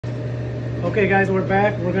Okay guys, we're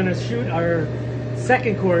back. We're gonna shoot our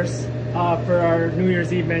second course for our New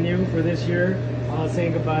Year's Eve menu for this year,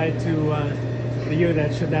 saying goodbye to the year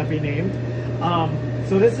that should not be named.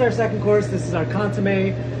 So this is our second course. This is our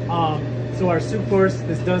consommé. So our soup course,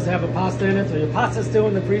 this does have a pasta in it, so your pasta's still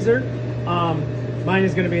in the freezer. Mine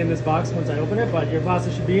is gonna be in this box once I open it, but your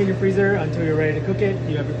pasta should be in your freezer until you're ready to cook it.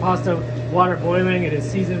 You have your pasta, water boiling, it is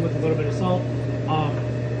seasoned with a little bit of salt.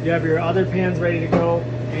 You have your other pans ready to go,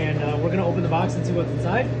 and we're gonna open the box and see what's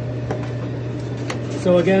inside.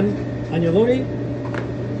 So again, agnolotti,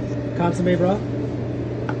 consommé broth,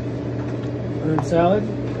 herb salad,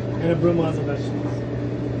 and a brunoise of vegetables.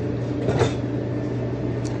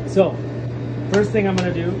 So, first thing I'm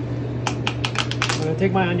gonna do, I'm gonna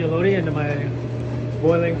take my agnolotti into my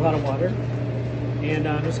boiling pot of water, and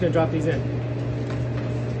I'm just gonna drop these in.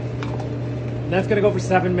 And that's gonna go for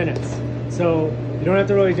 7 minutes. So you don't have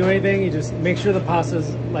to really do anything. You just make sure the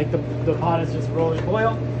pasta's, like the pot is just rolling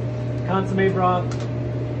boil. Consommé broth.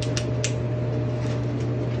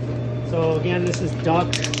 So again, this is duck.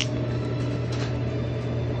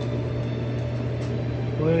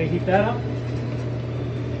 We're gonna heat that up.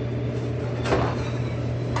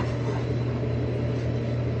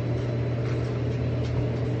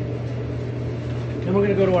 Then we're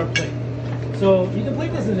gonna go to our plate. So you can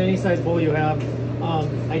plate this in any size bowl you have.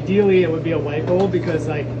 Ideally, it would be a white bowl because,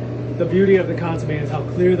 like, the beauty of the consommé is how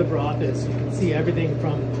clear the broth is. You can see everything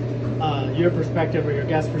from your perspective or your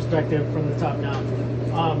guest perspective from the top down.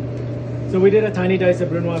 So we did a tiny dice of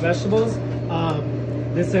brunoise vegetables.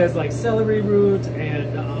 This has like celery root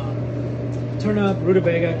and turnip,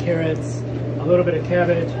 rutabaga, carrots, a little bit of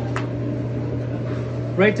cabbage,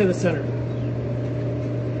 right to the center.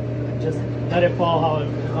 Just let it fall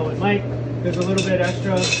how it might. There's a little bit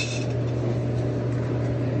extra.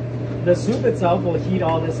 The soup itself will heat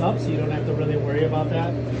all this up, so you don't have to really worry about that.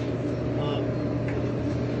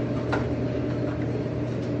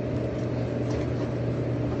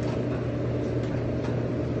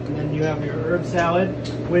 And then you have your herb salad,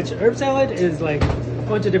 which herb salad is like a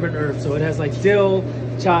bunch of different herbs. So it has like dill,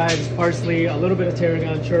 chives, parsley, a little bit of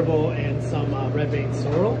tarragon, chervil, and some red vein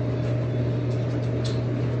sorrel.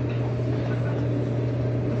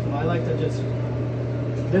 So I like to just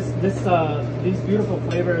these beautiful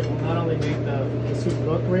flavors will not only make the soup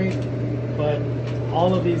look great, but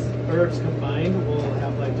all of these herbs combined will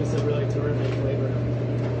have like just a really terrific flavor.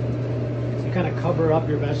 So you kind of cover up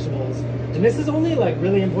your vegetables. And this is only like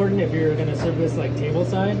really important if you're gonna serve this like table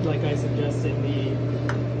side, like I suggest in the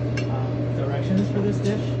directions for this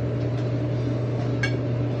dish.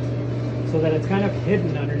 So that it's kind of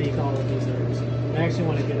hidden underneath all of these herbs. I actually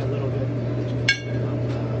want to get a little bit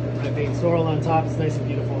red vein sorrel on top. It's nice and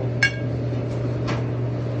beautiful.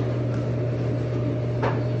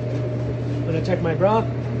 I'm gonna check my broth.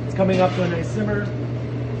 It's coming up to a nice simmer.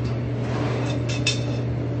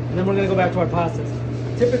 And then we're gonna go back to our pastas.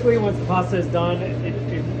 Typically, once the pasta is done,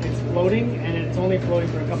 it's floating, and it's only floating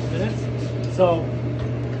for a couple minutes. So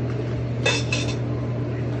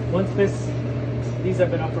once these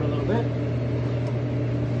have been up for a little bit,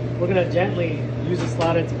 we're gonna gently use a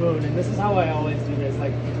slotted spoon, and this is how I always do this.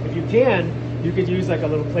 Like, if you can, you could use like a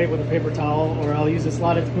little plate with a paper towel, or I'll use a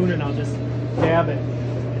slotted spoon and I'll just dab it.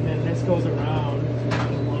 And then this goes around.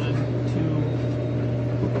 1,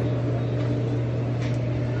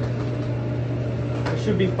 2. There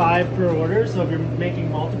should be 5 per order, so if you're making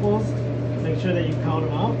multiples, make sure that you count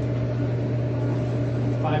them out.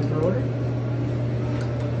 5 per order.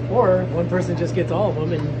 Or one person just gets all of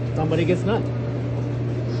them and somebody gets none.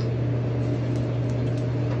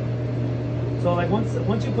 So like once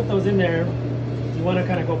you put those in there, you want to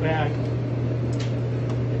kind of go back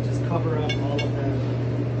and just cover up all of the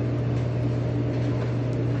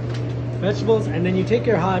vegetables, and then you take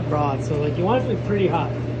your hot broth. So like you want it to be pretty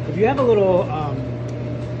hot. If you have a little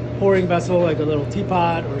pouring vessel, like a little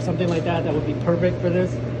teapot or something like that, that would be perfect for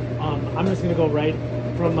this. I'm just gonna go right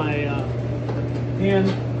from my pan.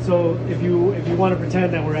 So if you want to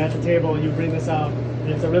pretend that we're at the table and you bring this out,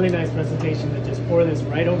 and it's a really nice presentation, to just pour this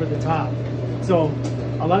right over the top. So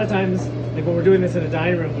a lot of times, like when we're doing this in a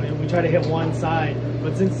dining room, we try to hit one side,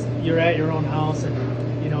 but since you're at your own house and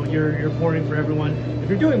you know you're pouring for everyone, if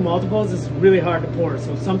you're doing multiples, it's really hard to pour.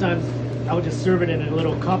 So sometimes I would just serve it in a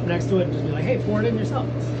little cup next to it and just be like, hey, pour it in yourself.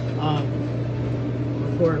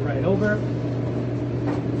 Pour it right over.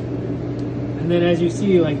 And then as you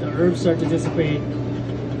see, like the herbs start to dissipate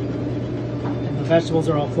and the vegetables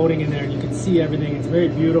are all floating in there, and you can see everything. It's very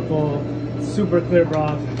beautiful, super clear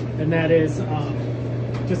broth, and that is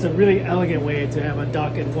just a really elegant way to have a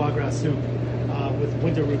duck and foie gras soup with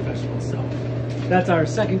winter root vegetables. So that's our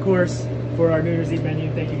second course for for our New Year's Eve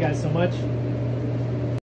menu. Thank you guys so much.